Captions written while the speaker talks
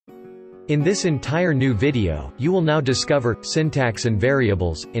In this entire new video, you will now discover syntax and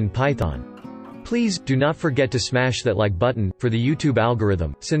variables in Python. Please, do not forget to smash that like button for the YouTube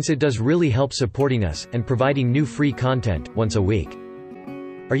algorithm, since it does really help supporting us and providing new free content once a week.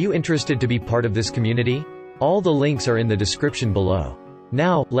 Are you interested to be part of this community? All the links are in the description below.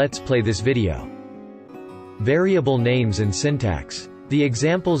 Now, let's play this video. Variable names and syntax. The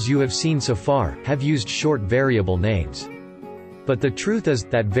examples you have seen so far have used short variable names. But the truth is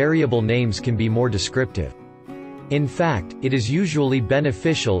that variable names can be more descriptive. In fact, it is usually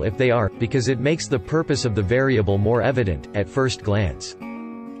beneficial if they are, because it makes the purpose of the variable more evident at first glance.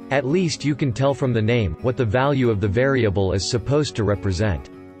 At least you can tell from the name what the value of the variable is supposed to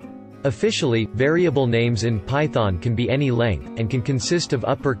represent. Officially, variable names in Python can be any length, and can consist of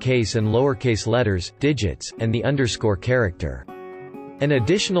uppercase and lowercase letters, digits, and the underscore character. An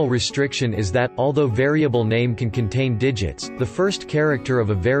additional restriction is that, although variable name can contain digits, the first character of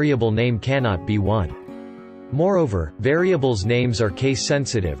a variable name cannot be 1. Moreover, variables' names are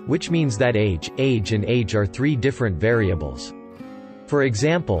case-sensitive, which means that age, and age are three different variables. For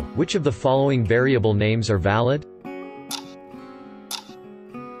example, which of the following variable names are valid?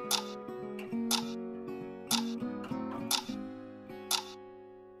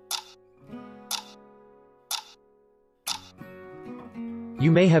 You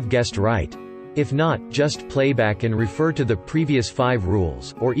may have guessed right. If not, just play back and refer to the previous 5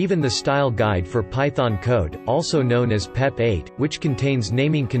 rules, or even the style guide for Python code, also known as PEP8, which contains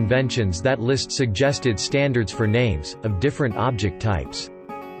naming conventions that list suggested standards for names, of different object types.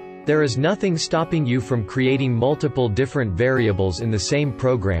 There is nothing stopping you from creating multiple different variables in the same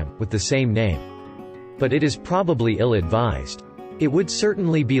program, with the same name. But it is probably ill-advised. It would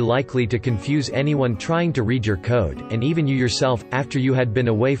certainly be likely to confuse anyone trying to read your code, and even you yourself, after you had been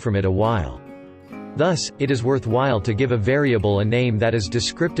away from it a while. Thus, it is worthwhile to give a variable a name that is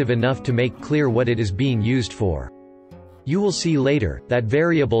descriptive enough to make clear what it is being used for. You will see later, that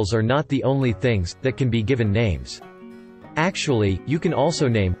variables are not the only things that can be given names. Actually, you can also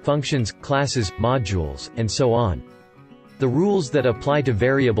name functions, classes, modules, and so on. The rules that apply to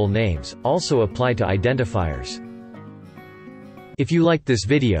variable names also apply to identifiers. If you liked this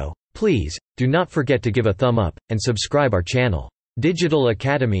video, please, do not forget to give a thumb up, and subscribe our channel. Digital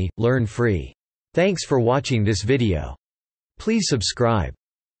Academy, learn free. Thanks for watching this video. Please subscribe.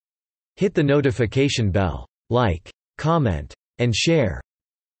 Hit the notification bell, like, comment, and share.